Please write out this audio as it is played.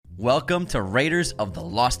Welcome to Raiders of the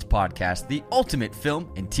Lost Podcast, the ultimate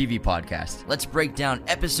film and TV podcast. Let's break down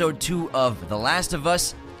episode 2 of The Last of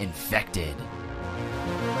Us, Infected.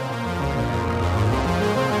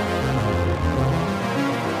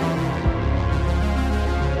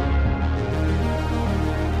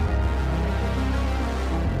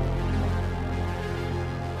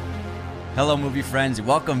 Hello, movie friends.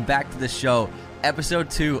 Welcome back to the show. Episode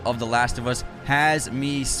 2 of The Last of Us has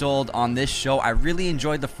me sold on this show. I really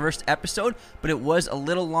enjoyed the first episode, but it was a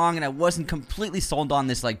little long, and I wasn't completely sold on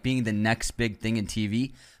this like being the next big thing in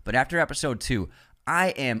TV. But after episode 2, I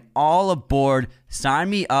am all aboard. Sign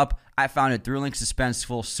me up. I found it thrilling,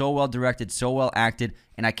 suspenseful, so well directed, so well acted,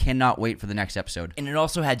 and I cannot wait for the next episode. And it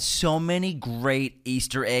also had so many great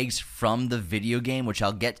Easter eggs from the video game, which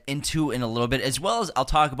I'll get into in a little bit, as well as I'll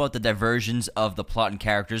talk about the diversions of the plot and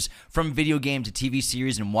characters from video game to TV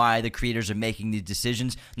series and why the creators are making these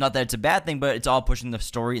decisions. Not that it's a bad thing, but it's all pushing the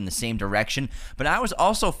story in the same direction. But I was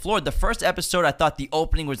also floored. The first episode, I thought the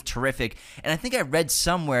opening was terrific, and I think I read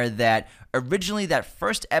somewhere that originally that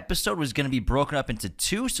first episode was going to be broken up into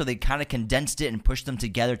 2, so they kind of condensed it and pushed them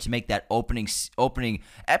together to make that opening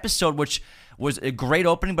episode, which was a great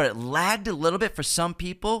opening, but it lagged a little bit for some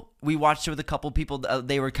people. We watched it with a couple people.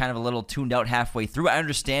 They were kind of a little tuned out halfway through. I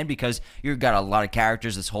understand because you've got a lot of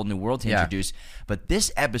characters, this whole new world to introduce. But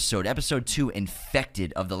this episode 2,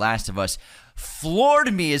 Infected of The Last of Us,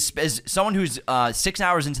 floored me as someone who's 6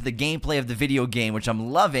 hours into the gameplay of the video game, which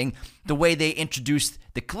I'm loving. The way they introduced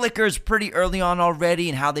the clickers pretty early on already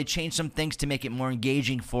and how they changed some things to make it more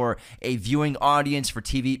engaging for a viewing audience, for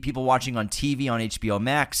TV people watching on TV on HBO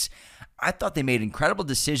Max. I thought they made incredible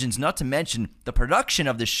decisions, not to mention the production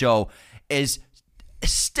of the show is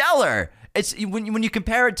stellar. It's when you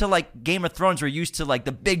compare it to like Game of Thrones, we're used to like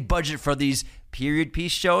the big budget for these period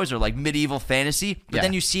piece shows or like medieval fantasy, but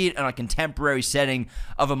then you see it in a contemporary setting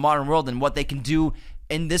of a modern world and what they can do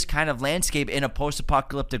in this kind of landscape in a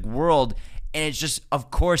post-apocalyptic world. And it's just,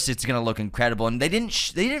 of course, it's going to look incredible. And they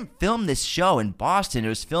didn't film this show in Boston. It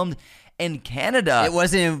was filmed in Canada. It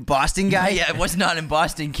wasn't in Boston, guy? Yeah, it was not in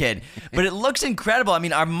Boston, kid. But it looks incredible. I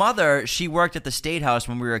mean, our mother, she worked at the State House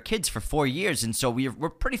when we were kids for 4 years, and so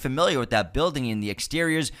we're pretty familiar with that building and the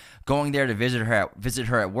exteriors, going there to visit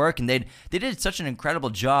her at work, and they did such an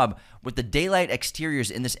incredible job with the daylight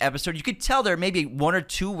exteriors in this episode. You could tell there may be 1 or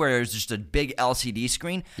 2 where there's just a big LCD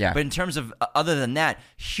screen, but in terms of, other than that,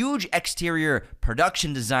 huge exterior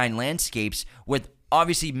production design landscapes with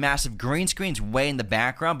obviously massive green screens way in the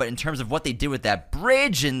background, but in terms of what they did with that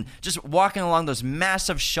bridge and just walking along those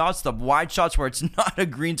massive shots, the wide shots where it's not a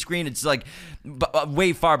green screen, it's like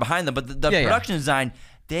way far behind them, but the production design,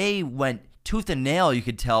 they went tooth and nail, you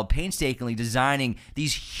could tell, painstakingly designing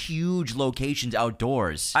these huge locations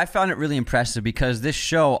outdoors. I found it really impressive because this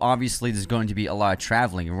show, obviously, there's going to be a lot of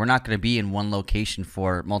traveling, and we're not going to be in one location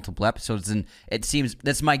for multiple episodes, and it seems,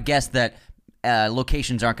 that's my guess, that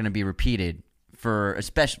locations aren't going to be repeated for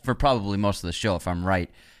probably most of the show, if I'm right.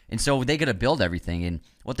 And so they got to build everything. And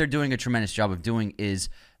what they're doing a tremendous job of doing is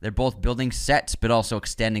they're both building sets, but also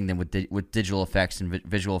extending them with digital effects and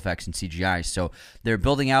visual effects and CGI. So they're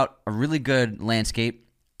building out a really good landscape,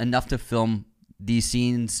 enough to film these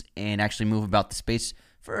scenes and actually move about the space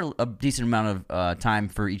for a decent amount of time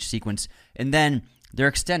for each sequence. And then they're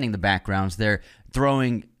extending the backgrounds. They're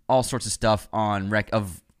throwing all sorts of stuff on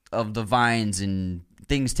of the vines and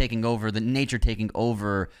things taking over, the nature taking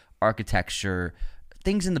over, architecture,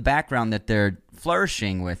 things in the background that they're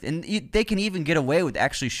flourishing with. And they can even get away with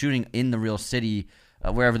actually shooting in the real city,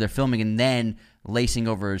 wherever they're filming, and then lacing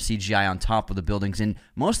over CGI on top of the buildings. And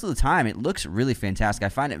most of the time, it looks really fantastic. I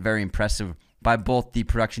find it very impressive by both the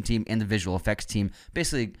production team and the visual effects team,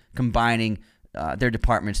 basically combining their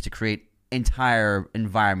departments to create entire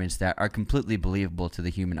environments that are completely believable to the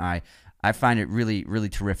human eye. I find it really, really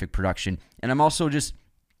terrific production. And I'm also just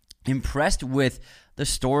impressed with the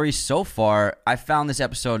story so far. I found this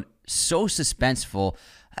episode so suspenseful.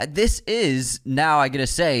 This is, now I gotta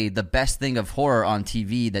say, the best thing of horror on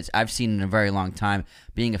TV that I've seen in a very long time.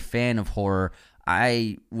 Being a fan of horror,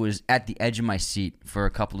 I was at the edge of my seat for a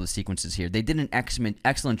couple of the sequences here. They did an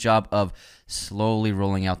excellent job of slowly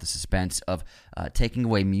rolling out the suspense, of taking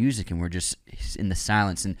away music, and we're just in the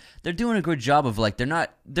silence. And they're doing a good job of, like,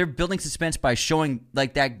 they're building suspense by showing,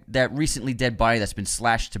 like, that recently dead body that's been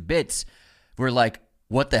slashed to bits. We're like,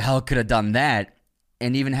 what the hell could have done that?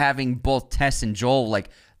 And even having both Tess and Joel, like,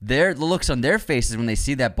 the looks on their faces when they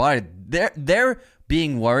see that body, they're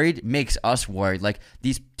being worried makes us worried. Like,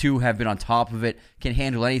 these two have been on top of it, can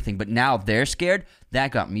handle anything, but now they're scared.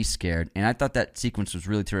 That got me scared, and I thought that sequence was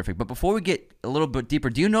really terrific. But before we get a little bit deeper,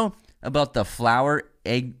 do you know about the flower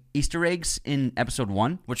Easter eggs in episode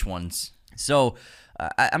 1. Which ones? So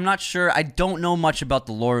I'm not sure. I don't know much about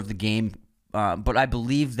the lore of the game, but I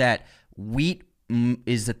believe that wheat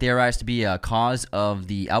is theorized to be a cause of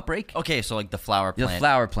the outbreak. Okay, so like the flower plant. The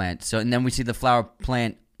flower plant. So, and then we see the flower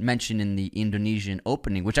plant mentioned in the Indonesian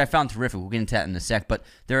opening, which I found terrific. We'll get into that in a sec. But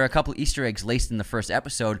there are a couple Easter eggs laced in the first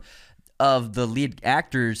episode of the lead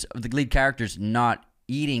characters not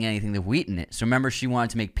eating anything with wheat in it. So remember, she wanted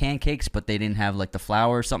to make pancakes, but they didn't have like the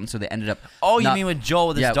flour or something, so they ended up. Oh, you mean with Joel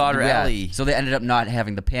with his daughter Ellie? So they ended up not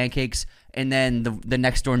having the pancakes. And then the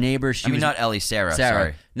next door neighbor, not Ellie, Sarah.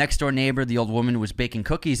 Sorry. Next door neighbor, the old woman, was baking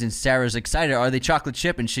cookies, and Sarah's excited. Are they chocolate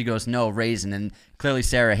chip? And she goes, no, raisin. And clearly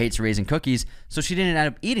Sarah hates raisin cookies, so she didn't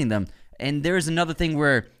end up eating them. And there's another thing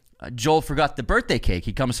where Joel forgot the birthday cake.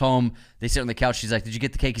 He comes home, they sit on the couch. She's like, did you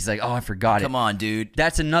get the cake? He's like, oh, I forgot it. Come on, dude.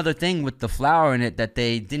 That's another thing with the flour in it that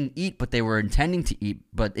they didn't eat, but they were intending to eat,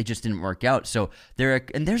 but it just didn't work out. So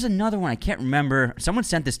there's another one. I can't remember. Someone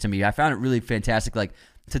sent this to me. I found it really fantastic. Like,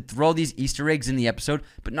 to throw these Easter eggs in the episode,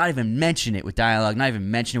 but not even mention it with dialogue, not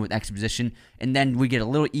even mention it with exposition, and then we get a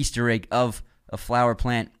little Easter egg of a flower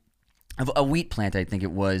plant, of a wheat plant, I think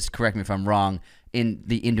it was, correct me if I'm wrong, in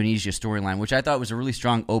the Indonesia storyline, which I thought was a really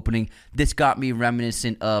strong opening. This got me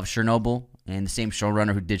reminiscent of Chernobyl, and the same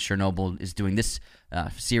showrunner who did Chernobyl is doing this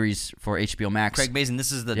series for HBO Max. Craig Mazin,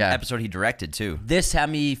 this is the episode he directed, too. This had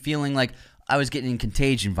me feeling like I was getting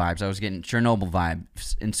Contagion vibes. I was getting Chernobyl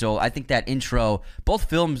vibes. And so I think that intro,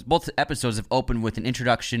 both episodes have opened with an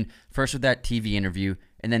introduction, first with that TV interview,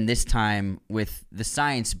 and then this time with the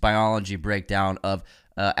science biology breakdown of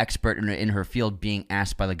expert in her field being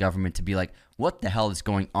asked by the government to be like, what the hell is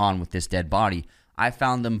going on with this dead body? I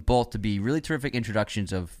found them both to be really terrific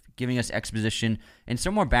introductions of giving us exposition and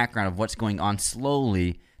some more background of what's going on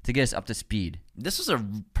slowly to get us up to speed. This was a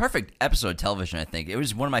perfect episode of television, I think. It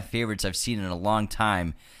was one of my favorites I've seen in a long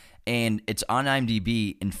time, and it's on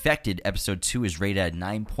IMDb. Infected, episode 2 is rated at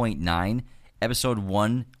 9.9. Episode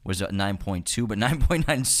 1 was at 9.2, but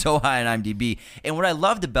 9.9 is so high on IMDb. And what I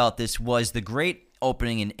loved about this was the great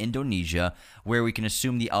opening in Indonesia, where we can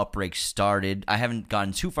assume the outbreak started. I haven't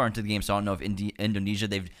gotten too far into the game, so I don't know if Indonesia,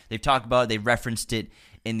 they've talked about it, they referenced it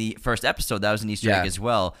in the first episode. That was an Easter egg as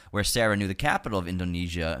well, where Sarah knew the capital of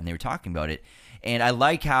Indonesia, and they were talking about it. And I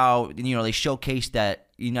like how, they showcased that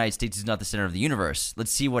the United States is not the center of the universe.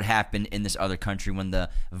 Let's see what happened in this other country when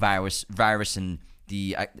the virus and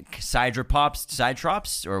the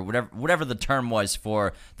sidrops, or whatever the term was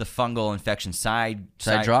for the fungal infection,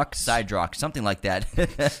 sidrox, something like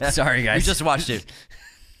that. Sorry, guys. We just watched it.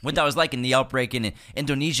 What that was like in the outbreak in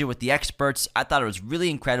Indonesia with the experts, I thought it was really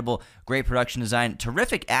incredible. Great production design,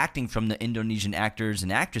 terrific acting from the Indonesian actors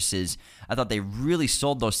and actresses. I thought they really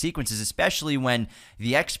sold those sequences, especially when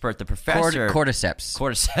the expert, the professor,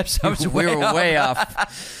 cordyceps. We were way off.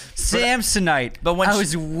 Samsonite, but when I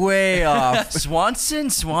was way off. Swanson,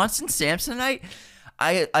 Samsonite.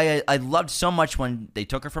 I loved so much when they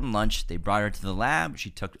took her from lunch, they brought her to the lab, she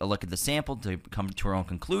took a look at the sample to come to her own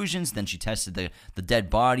conclusions, then she tested the dead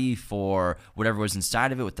body for whatever was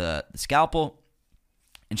inside of it with the scalpel,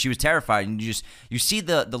 and she was terrified. And you see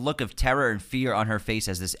the look of terror and fear on her face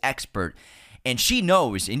as this expert, and she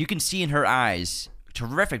knows, and you can see in her eyes,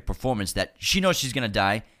 terrific performance, that she knows she's going to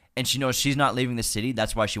die, and she knows she's not leaving the city.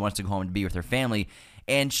 That's why she wants to go home and be with her family.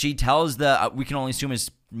 And she tells we can only assume is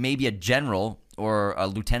maybe a general or a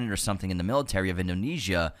lieutenant or something in the military of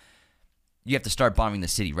Indonesia, you have to start bombing the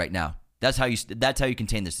city right now. That's how you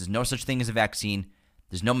contain this. There's no such thing as a vaccine.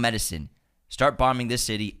 There's no medicine. Start bombing this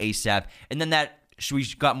city ASAP. And then we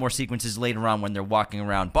got more sequences later on when they're walking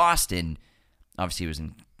around Boston. Obviously, it was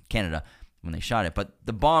in Canada when they shot it, but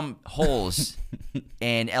the bomb holes,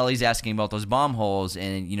 and Ellie's asking about those bomb holes,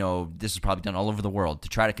 and this was probably done all over the world to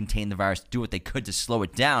try to contain the virus, do what they could to slow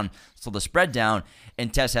it down, slow the spread down.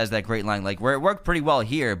 And Tess has that great line, like, where it worked pretty well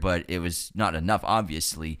here, but it was not enough,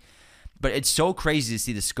 obviously. But it's so crazy to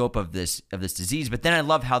see the scope of this disease. But then I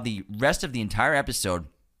love how the rest of the entire episode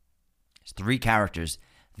is 3 characters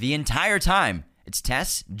the entire time. It's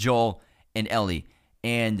Tess, Joel, and Ellie.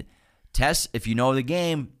 And Tess, if you know the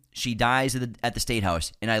game, she dies at the State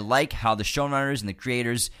House. And I like how the showrunners and the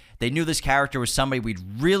creators, they knew this character was somebody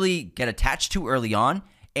we'd really get attached to early on.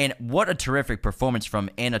 And what a terrific performance from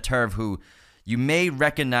Anna Torv, who you may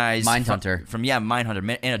recognize Mindhunter. from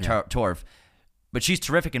Mindhunter, Anna Torv. But she's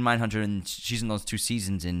terrific in Mindhunter, and she's in those 2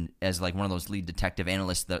 seasons as like one of those lead detective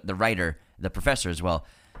analysts, the writer, the professor as well.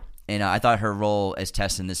 And I thought her role as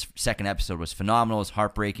Tess in this second episode was phenomenal. It was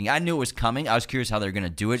heartbreaking. I knew it was coming. I was curious how they're going to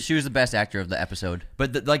do it. She was the best actor of the episode.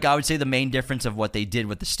 But I would say the main difference of what they did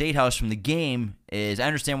with the State House from the game is I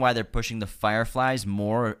understand why they're pushing the Fireflies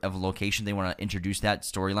more of a location. They want to introduce that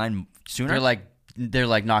storyline sooner. They're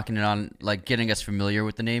like knocking it on, like getting us familiar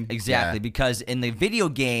with the name. Exactly, because in the video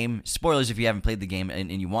game, spoilers if you haven't played the game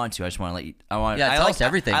and you want to, I just want to let you. Tell us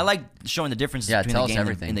everything. I like showing the differences between tell the us game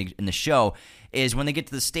everything. in the show. Is when they get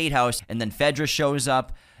to the State House and then Fedra shows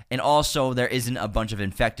up, and also there isn't a bunch of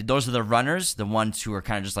infected. Those are the runners, the ones who are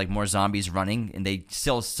kind of just like more zombies running, and they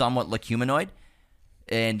still somewhat look humanoid.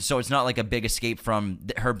 And so it's not like a big escape from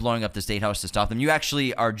her blowing up the State House to stop them. You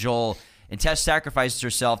actually are Joel. And Tess sacrifices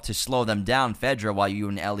herself to slow them down, Fedra, while you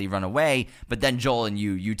and Ellie run away. But then Joel and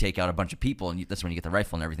you take out a bunch of people, and that's when you get the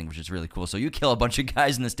rifle and everything, which is really cool. So you kill a bunch of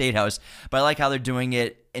guys in the State House. But I like how they're doing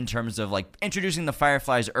it in terms of like introducing the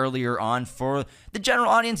Fireflies earlier on for the general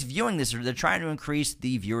audience viewing this. They're trying to increase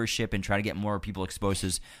the viewership and try to get more people exposed to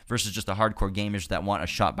this versus just the hardcore gamers that want a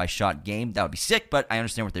shot-by-shot game. That would be sick, but I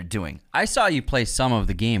understand what they're doing. I saw you play some of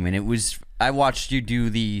the game, and it was. I watched you do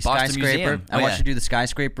the Boston skyscraper. Museum. I watched you do the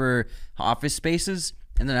skyscraper office spaces,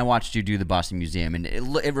 and then I watched you do the Boston Museum, and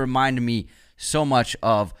it reminded me so much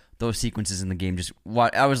of those sequences in the game. Just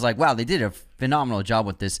what I was like, wow, they did a phenomenal job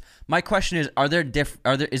with this. My question is, is there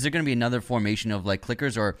going to be another formation of like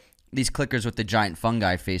clickers, or these clickers with the giant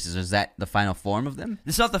fungi faces? Is that the final form of them?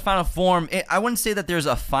 It's not the final form. I wouldn't say that there's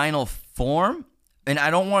a final form. And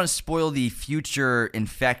I don't want to spoil the future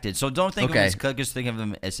infected. So don't think of them as clickers, think of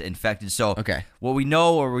them as infected. So what we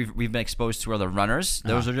know or we've been exposed to are the runners.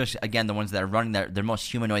 Those are just, again, the ones that are running. They're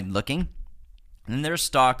most humanoid looking. And then there's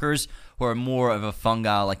stalkers who are more of a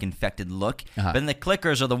fungal, like infected look. But then the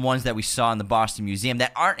clickers are the ones that we saw in the Boston Museum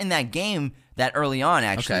that aren't in that game that early on,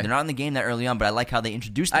 actually. They're not in the game that early on, but I like how they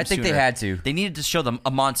introduced them I think they had to. They needed to show them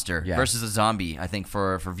a monster versus a zombie, I think,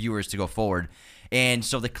 for viewers to go forward. And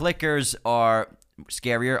so the clickers are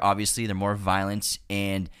scarier, obviously. They're more violent,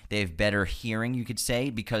 and they have better hearing, you could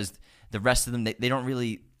say, because the rest of them, they don't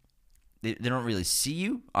really see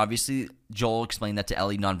you. Obviously, Joel explained that to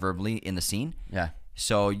Ellie non-verbally in the scene. Yeah.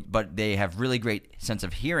 So, but they have really great sense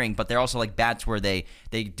of hearing, but they're also like bats where they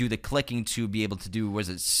do the clicking to be able to do, was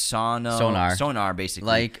it sonar basically.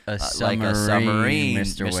 Like a submarine,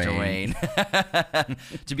 Mr. Wayne.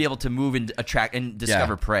 To be able to move and attract and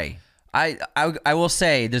discover prey. I will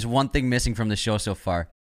say there's one thing missing from the show so far.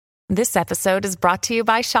 This episode is brought to you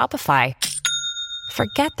by Shopify.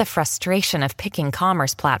 Forget the frustration of picking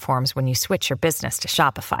commerce platforms when you switch your business to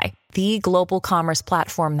Shopify, the global commerce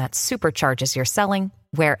platform that supercharges your selling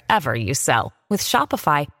wherever you sell. With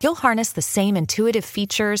Shopify, you'll harness the same intuitive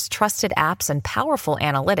features, trusted apps, and powerful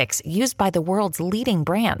analytics used by the world's leading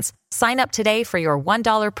brands. Sign up today for your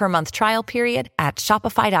 $1 per month trial period at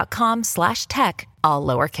shopify.com/tech, all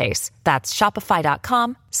lowercase. That's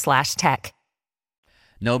shopify.com/tech.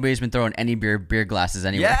 Nobody's been throwing any beer glasses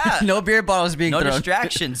anywhere. Yeah. No beer bottles being thrown. No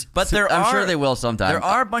distractions. But I'm sure they will sometime. There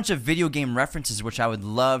are a bunch of video game references, which I would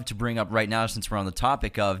love to bring up right now since we're on the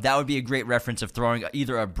topic of. That would be a great reference of throwing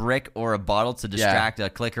either a brick or a bottle to distract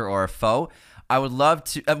a clicker or a foe. I would love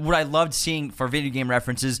to. What I loved seeing for video game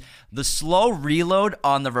references, the slow reload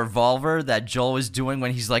on the revolver that Joel was doing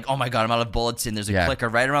when he's like, "Oh my god, I'm out of bullets," and there's a clicker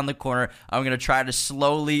right around the corner. I'm gonna try to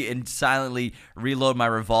slowly and silently reload my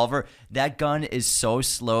revolver. That gun is so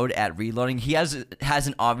slowed at reloading. He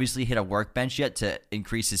hasn't obviously hit a workbench yet to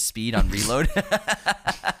increase his speed on reload,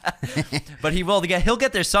 but he will. He'll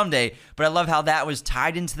get there someday. But I love how that was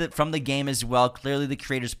tied into from the game as well. Clearly, the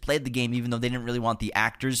creators played the game, even though they didn't really want the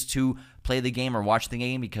actors to play the game or watch the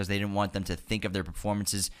game because they didn't want them to think of their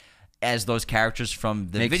performances as those characters from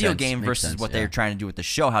the video game versus what they're trying to do with the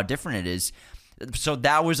show, how different it is. So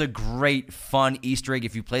that was a great, fun Easter egg.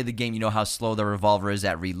 If you play the game, you know how slow the revolver is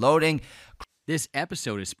at reloading. This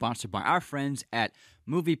episode is sponsored by our friends at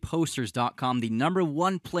movieposters.com, the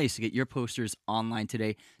 #1 place to get your posters online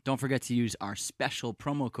today. Don't forget to use our special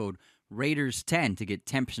promo code Raiders10 to get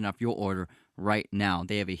 10% off your order right now.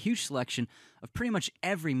 They have a huge selection of pretty much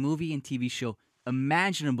every movie and TV show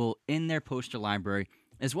imaginable in their poster library,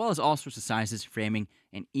 as well as all sorts of sizes, framing,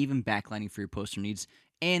 and even backlighting for your poster needs.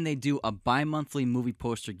 And they do a bi-monthly movie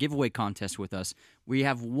poster giveaway contest with us. We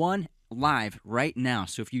have one live right now.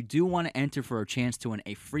 So if you do want to enter for a chance to win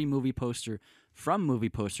a free movie poster from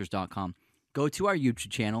movieposters.com, go to our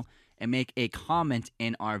YouTube channel and make a comment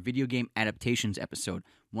in our video game adaptations episode.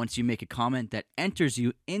 Once you make a comment that enters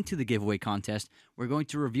you into the giveaway contest, we're going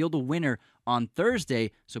to reveal the winner on Thursday,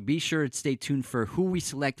 so be sure to stay tuned for who we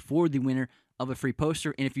select for the winner of a free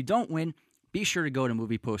poster. And if you don't win, be sure to go to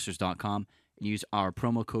movieposters.com and use our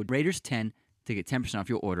promo code Raiders10 to to get 10% off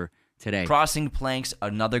your order today. Crossing planks,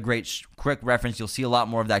 another great quick reference. You'll see a lot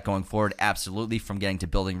more of that going forward, absolutely, from getting to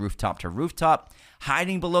building rooftop to rooftop.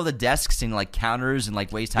 Hiding below the desks in like counters and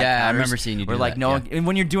like waist high counters. I remember seeing you do like that. No one, and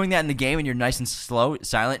when you're doing that in the game and you're nice and slow,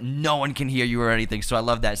 silent, no one can hear you or anything. So I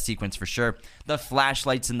love that sequence for sure. The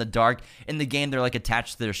flashlights in the dark. In the game, they're like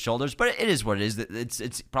attached to their shoulders, but it is what it is.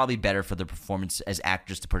 It's probably better for the performance as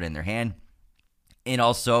actors to put it in their hand. And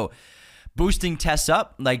also boosting Tess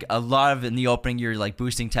up, like a lot of in the opening, you're like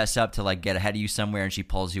boosting Tess up to like get ahead of you somewhere, and she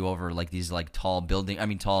pulls you over like these like tall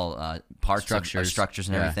parts structures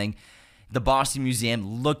and everything. The Boston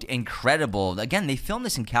Museum looked incredible. Again, they filmed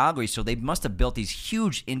this in Calgary, so they must have built these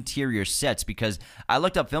huge interior sets, because I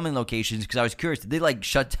looked up filming locations because I was curious. Did they like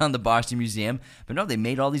shut down the Boston Museum? But no, they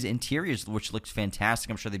made all these interiors, which looks fantastic.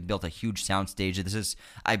 I'm sure they built a huge soundstage. This is,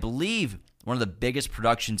 I believe, one of the biggest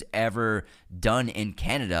productions ever done in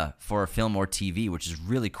Canada for a film or TV, which is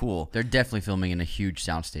really cool. They're definitely filming in a huge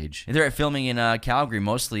soundstage. They're filming in Calgary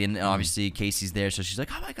mostly, and obviously Casey's there, so she's like,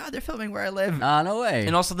 oh my God, they're filming where I live. No way.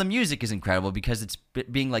 And also the music is incredible because it's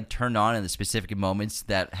being like turned on in the specific moments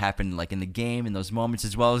that happen like in the game, in those moments,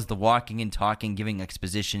 as well as the walking and talking, giving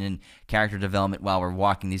exposition and character development while we're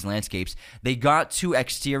walking these landscapes. They got to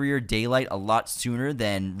exterior daylight a lot sooner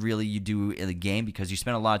than really you do in the game, because you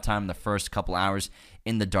spend a lot of time in the first couple hours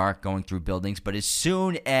in the dark going through buildings. But as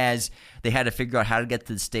soon as they had to figure out how to get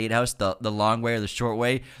to the State House, the long way or the short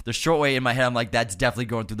way in my head, I'm like, that's definitely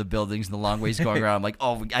going through the buildings, and the long way is going around. I'm like,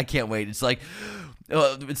 oh, I can't wait. It's like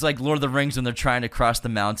Lord of the Rings when they're trying to cross the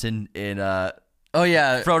mountain in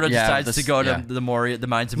Frodo decides to go to the Moria, the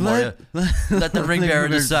mines of Moria. Let the ring bearer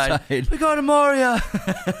decide. We go to Moria.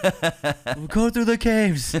 We'll go through the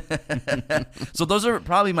caves. So those are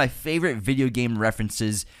probably my favorite video game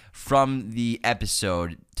references from the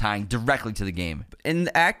episode, tying directly to the game. And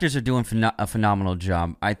the actors are doing a phenomenal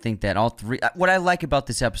job. I think that all three. What I like about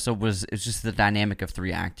this episode is just the dynamic of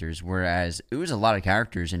three actors, whereas it was a lot of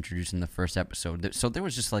characters introduced in the first episode. So there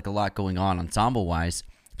was just like a lot going on ensemble wise.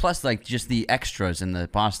 Plus, like, just the extras in the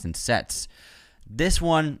Boston sets. This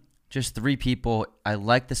one, just three people. I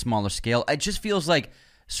like the smaller scale. It just feels like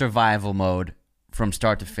survival mode from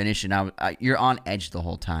start to finish, and you're on edge the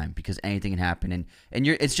whole time because anything can happen. And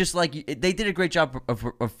it's just like they did a great job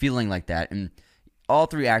of feeling like that. And all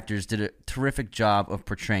three actors did a terrific job of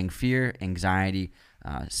portraying fear, anxiety,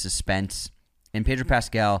 suspense. And Pedro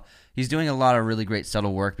Pascal, he's doing a lot of really great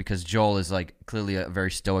subtle work, because Joel is like clearly a very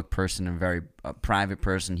stoic person, a very private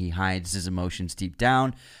person. He hides his emotions deep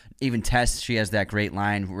down. Even Tess, she has that great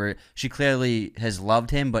line where she clearly has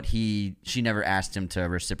loved him, but she never asked him to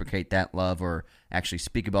reciprocate that love or actually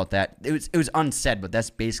speak about that. It was unsaid, but that's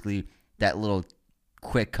basically that little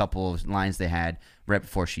quick couple of lines they had right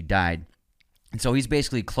before she died. And so he's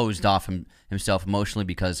basically closed off himself emotionally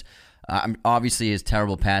because obviously his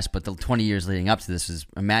terrible past, but the 20 years leading up to this is,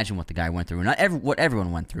 imagine what the guy went through. Not what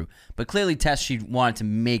everyone went through, but clearly Tess, she wanted to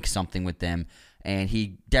make something with them, and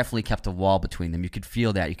he definitely kept a wall between them. You could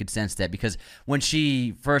feel that, you could sense that, because when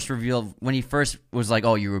he first was like,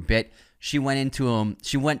 "Oh, you were bit," she went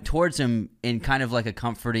towards him in kind of like a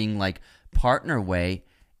comforting, like partner way,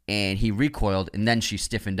 and he recoiled, and then she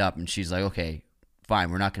stiffened up, and she's like, "Okay, fine,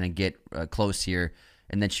 we're not going to get close here,"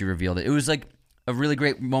 and then she revealed it. It was like a really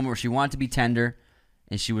great moment where she wanted to be tender,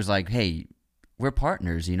 and she was like, "Hey, we're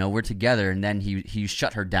partners, we're together." And then he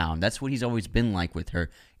shut her down. That's what he's always been like with her.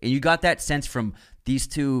 And you got that sense from these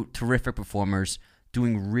two terrific performers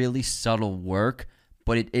doing really subtle work,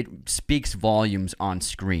 but it speaks volumes on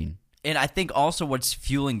screen. And I think also what's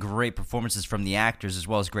fueling great performances from the actors as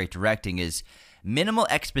well as great directing is minimal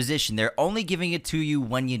exposition. They're only giving it to you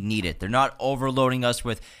when you need it. They're not overloading us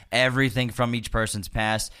with everything from each person's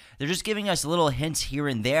past. They're just giving us little hints here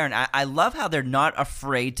and there. And I love how they're not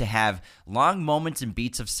afraid to have long moments and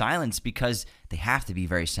beats of silence, because they have to be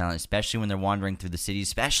very silent, especially when they're wandering through the city,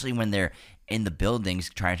 especially when they're in the buildings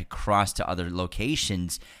trying to cross to other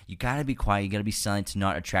locations. You got to be quiet. You got to be silent to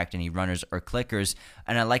not attract any runners or clickers.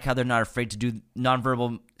 And I like how they're not afraid to do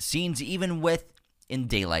nonverbal scenes, even in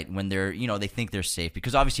daylight, when they're, they think they're safe,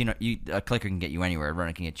 because obviously a clicker can get you anywhere, a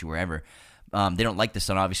runner can get you wherever. They don't like the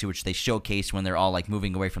sun, obviously, which they showcase when they're all like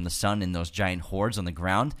moving away from the sun in those giant hordes on the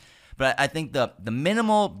ground. But I think the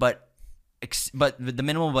minimal but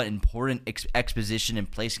important exposition and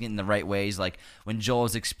placing it in the right ways, like when Joel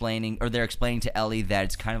is explaining, or they're explaining to Ellie that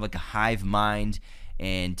it's kind of like a hive mind,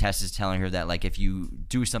 and Tess is telling her that, like, if you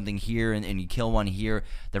do something here and you kill one here,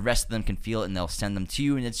 the rest of them can feel it and they'll send them to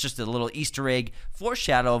you. And it's just a little Easter egg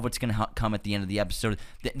foreshadow of what's going to come at the end of the episode.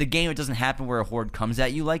 The game, it doesn't happen where a horde comes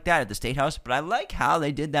at you like that at the State House, but I like how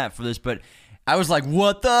they did that for this. But I was like,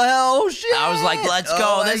 what the hell? Shit! I was like, let's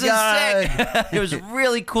go. Oh This my God. is sick. It was a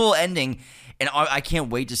really cool ending. And I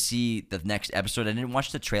can't wait to see the next episode. I didn't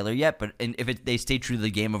watch the trailer yet, but if they stay true to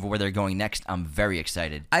the game of where they're going next, I'm very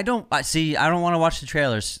excited. I don't want to watch the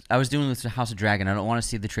trailers. I was doing this with House of Dragon. I don't want to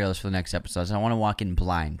see the trailers for the next episodes. I want to walk in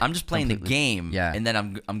blind. I'm just playing completely. the game, Yeah. and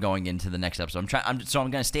then I'm going into the next episode. I'm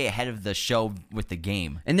going to stay ahead of the show with the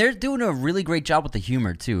game. And they're doing a really great job with the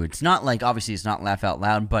humor, too. It's not like, obviously, it's not laugh out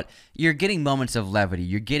loud, but you're getting moments of levity.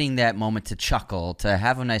 You're getting that moment to chuckle, to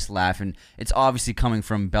have a nice laugh. And it's obviously coming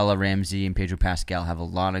from Bella Ramsey and Pedro Pascal, have a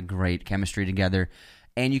lot of great chemistry together.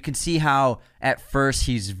 And you can see how, at first,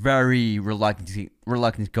 he's very reluctant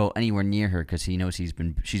to go anywhere near her because he knows she's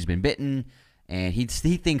been bitten. And he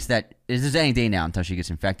thinks that there's any day now until she gets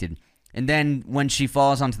infected. And then when she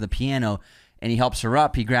falls onto the piano and he helps her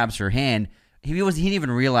up, he grabs her hand. He didn't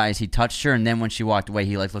even realize he touched her, and then when she walked away,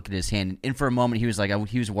 he looked at his hand, and for a moment he was like,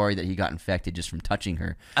 he was worried that he got infected just from touching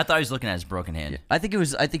her. I thought he was looking at his broken hand. I think he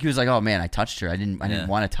was like, oh man, I touched her. I didn't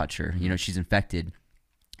want to touch her. She's infected,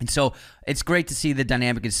 and so it's great to see the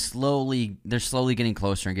dynamic is they're slowly getting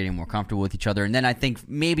closer and getting more comfortable with each other. And then I think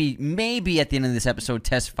maybe at the end of this episode,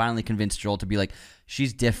 Tess finally convinced Joel to be like,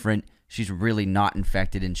 she's different. She's really not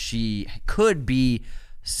infected, and she could be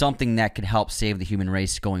something that could help save the human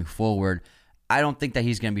race going forward. I don't think that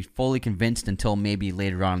he's going to be fully convinced until maybe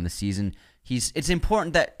later on in the season. It's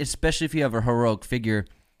important that, especially if you have a heroic figure,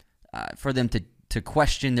 for them to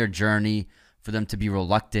question their journey, for them to be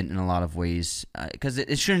reluctant in a lot of ways, because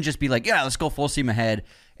it shouldn't just be like, yeah, let's go full steam ahead.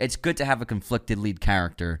 It's good to have a conflicted lead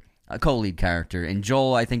character, a co-lead character. And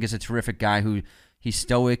Joel, I think, is a terrific guy he's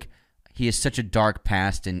stoic. He has such a dark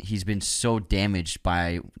past, and he's been so damaged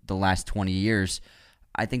by the last 20 years.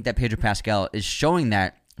 I think that Pedro Pascal is showing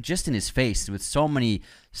that just in his face with so many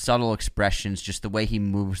subtle expressions, just the way he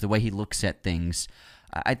moves, the way he looks at things.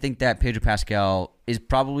 I think that Pedro Pascal is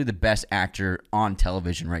probably the best actor on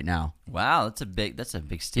television right now. Wow, that's a big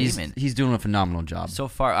statement. He's doing a phenomenal job. So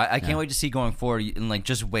far, I can't wait to see going forward. And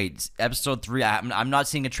just wait, episode 3. I'm not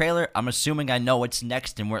seeing a trailer. I'm assuming I know what's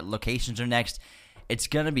next and what locations are next. It's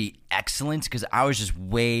gonna be excellent because I was just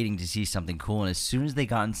waiting to see something cool. And as soon as they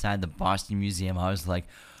got inside the Boston Museum, I was like,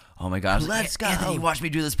 oh my gosh, let's go. Anthony, watch me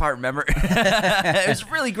do this part, remember? It was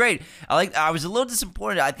really great. I was a little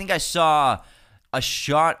disappointed. I think I saw a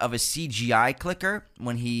shot of a CGI clicker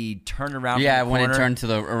when he turned around. Yeah, from the when corner. it turned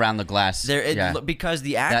to around the glass. Because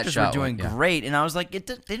the actors were doing yeah. great, and I was like, they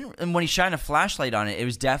didn't. And when he shined a flashlight on it, it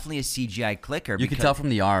was definitely a CGI clicker. You could tell from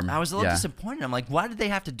the arm. I was a little disappointed. I'm like, why did they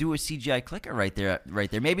have to do a CGI clicker right there?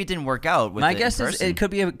 Maybe it didn't work out. My guess is it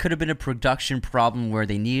could have been a production problem where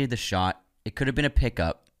they needed the shot. It could have been a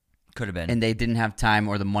pickup. Could have been. And they didn't have time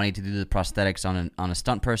or the money to do the prosthetics on a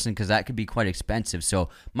stunt person because that could be quite expensive. So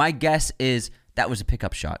my guess is that was a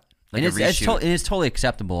pickup shot. Like and it's totally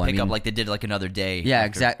acceptable. Pickup like they did like another day. Yeah,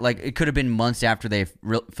 exactly. Like it could have been months after they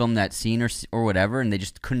filmed that scene or whatever, and they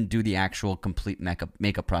just couldn't do the actual complete makeup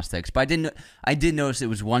prosthetics. But I did notice it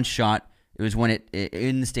was one shot. It was when it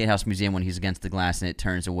in the State House Museum when he's against the glass and it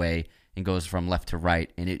turns away and goes from left to right,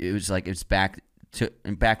 and it was like its back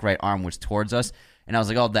right arm was towards us. And I was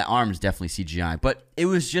like, oh, that arm is definitely CGI. But it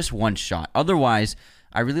was just one shot. Otherwise,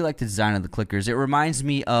 I really like the design of the clickers. It reminds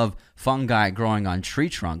me of fungi growing on tree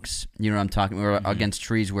trunks. You know what I'm talking about? Against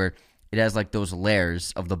trees where it has like those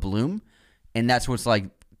layers of the bloom. And that's what's like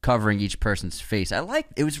covering each person's face.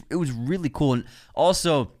 It was really cool. And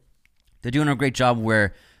also, they're doing a great job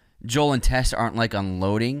where Joel and Tess aren't like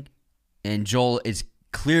unloading. And Joel is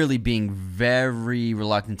clearly being very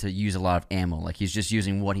reluctant to use a lot of ammo. Like he's just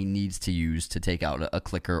using what he needs to use to take out a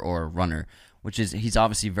clicker or a runner, which is he's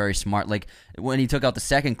obviously very smart. Like when he took out the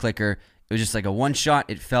second clicker, it was just like a one shot,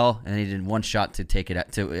 it fell, and then he did one shot to take it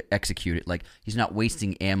out, to execute it. Like he's not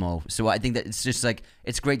wasting ammo. So I think that it's just like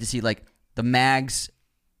it's great to see like the mags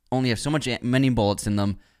only have many bullets in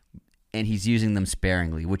them, and he's using them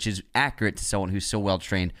sparingly, which is accurate to someone who's so well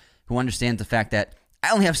trained, who understands the fact that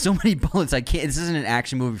I only have so many bullets. I can't. This isn't an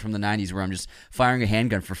action movie from the 90s where I'm just firing a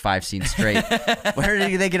handgun for 5 scenes straight. Where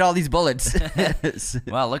did they get all these bullets?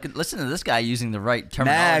 Wow, listen to this guy using the right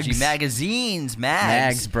terminology. Magazines,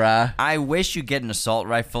 mags, bruh. I wish you get an assault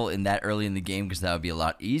rifle in that early in the game because that would be a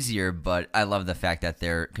lot easier. But I love the fact that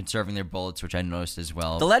they're conserving their bullets, which I noticed as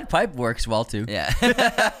well. The lead pipe works well too. Yeah.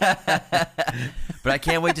 But I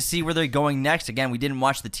can't wait to see where they're going next. Again, we didn't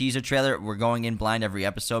watch the teaser trailer. We're going in blind every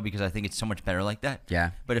episode because I think it's so much better like that.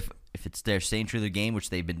 Yeah. But if they're staying true to the game,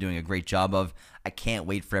 which they've been doing a great job of, I can't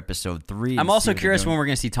wait for episode 3. I'm also curious when we're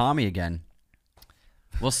going to see Tommy again.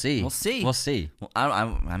 We'll see. We'll see. Well,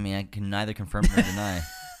 I mean, I can neither confirm nor deny.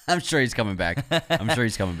 I'm sure he's coming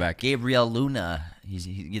back. Gabriel Luna.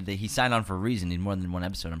 He signed on for a reason. He need more than one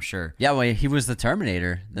episode, I'm sure. Yeah, well, he was the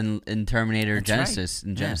Terminator in Terminator That's Genesis. right.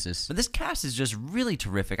 In Genesis, But this cast is just really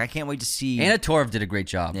terrific. I can't wait to see. Anna Torv did a great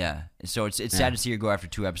job. Yeah, so it's sad to see her go after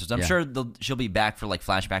 2 episodes. I'm Yeah. sure she'll be back for like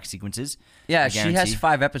flashback sequences. Yeah, I she has guarantee.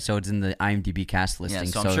 5 episodes in the IMDb cast listing. Yeah,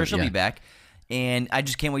 so I'm sure she'll yeah. be back. And I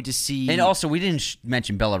just can't wait to see. And also, we didn't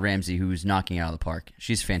mention Bella Ramsey, who's knocking it out of the park.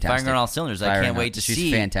 She's fantastic. firing on all cylinders. I Firing can't on- wait to she's see.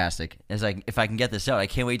 fantastic. It's like, if I can get this out, I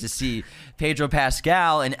can't wait to see Pedro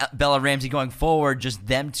Pascal and Bella Ramsey going forward. Just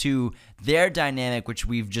them two, their dynamic, which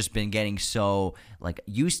we've just been getting so like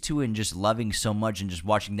used to and just loving so much, and just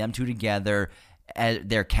watching them two together,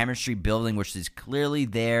 their chemistry building, which is clearly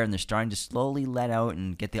there, and they're starting to slowly let out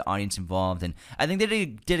and get the audience involved. And I think they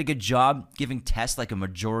did a good job giving Tess like a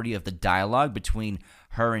majority of the dialogue between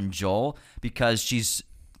her and Joel, because she's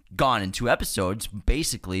gone in 2 episodes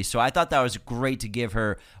basically. So I thought that was great to give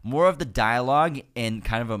her more of the dialogue and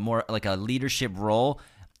kind of a more like a leadership role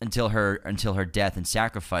until her death and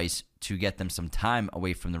sacrifice, to get them some time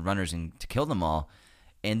away from the runners and to kill them all.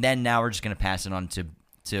 And then now we're just going to pass it on to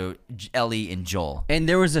Ellie and Joel. And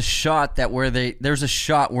there was a shot where they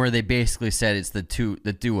basically said it's the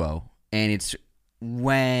duo, and it's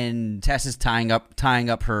when Tess is tying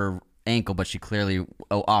up her ankle, but she clearly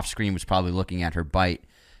off screen was probably looking at her bite.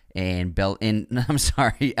 And I'm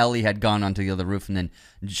sorry, Ellie had gone onto the other roof, and then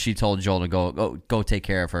she told Joel to go take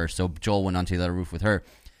care of her. So Joel went onto the other roof with her.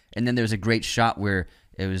 And then there's a great shot where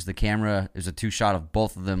it was a 2-shot of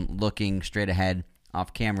both of them looking straight ahead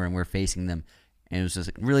off camera, and we're facing them. And it was just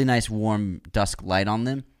a really nice warm dusk light on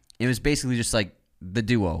them. It was basically just like the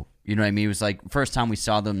duo. You know what I mean? It was like first time we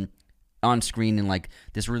saw them on screen in like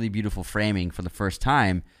this really beautiful framing for the first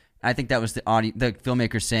time. I think that was the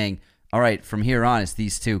filmmaker saying, all right, from here on, it's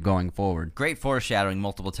these two going forward. Great foreshadowing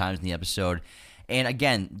multiple times in the episode. And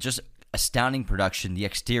again, just astounding production. The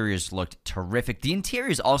exteriors looked terrific. The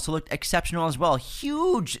interiors also looked exceptional as well.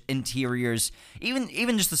 Huge interiors.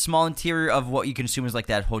 Even just the small interior of what you can assume is like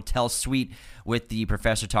that hotel suite with the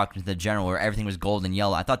professor talking to the general, where everything was gold and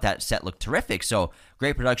yellow. I thought that set looked terrific. So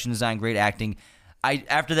great production design, great acting.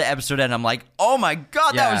 After the episode ended, I'm like, oh my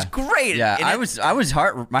god, that was great. Yeah, and my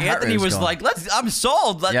heart Anthony rate was going. like, I'm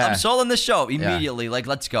sold. I'm sold on this show immediately. Like,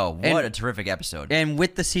 let's go. What a terrific episode. And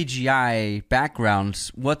with the CGI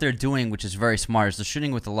backgrounds, what they're doing, which is very smart, is they're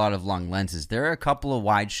shooting with a lot of long lenses. There are a couple of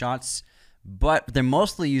wide shots, but they're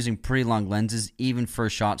mostly using pretty long lenses, even for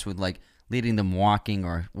shots with like leading them walking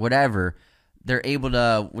or whatever. They're able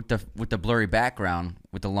to, with the blurry background,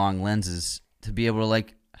 with the long lenses, to be able to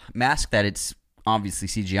like mask that it's obviously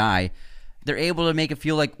CGI. They're able to make it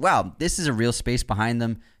feel like, wow, this is a real space behind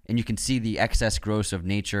them, and you can see the excess gross of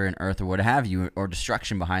nature and earth or what have you, or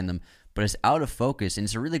destruction behind them, but it's out of focus, and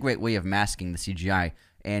it's a really great way of masking the CGI.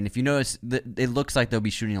 And if you notice, it looks like they'll be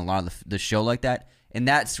shooting a lot of the show like that, and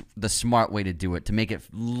that's the smart way to do it, to make it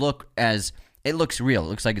look as it looks real. It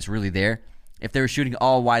looks like it's really there. If they were shooting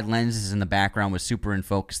all wide lenses and the background was super in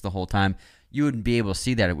focus the whole time, you wouldn't be able to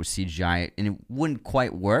see that it was CGI, and it wouldn't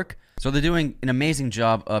quite work. So they're doing an amazing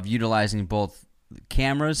job of utilizing both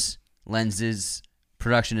cameras, lenses,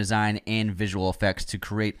 production design, and visual effects to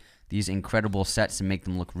create these incredible sets and make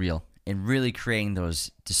them look real. And really creating those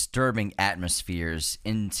disturbing atmospheres,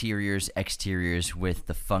 interiors, exteriors, with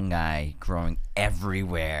the fungi growing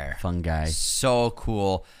everywhere. Fungi. So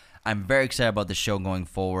cool. I'm very excited about the show going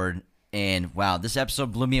forward. And wow, this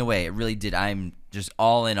episode blew me away. It really did. I'm just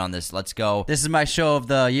all in on this. Let's go. This is my show of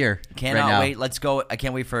the year. Cannot wait. Let's go. I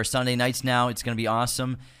can't wait for Sunday nights now. It's going to be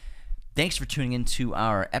awesome. Thanks for tuning in to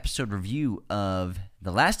our episode review of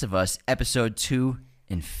The Last of Us, Episode 2,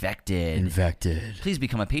 Infected. Please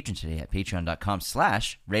become a patron today at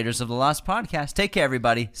patreon.com/Raiders of the Lost Podcast. Take care,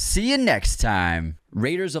 everybody. See you next time.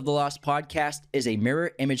 Raiders of the Lost Podcast is a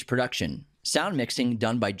Mirror Image production. Sound mixing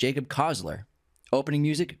done by Jacob Kosler. Opening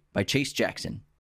music by Chase Jackson.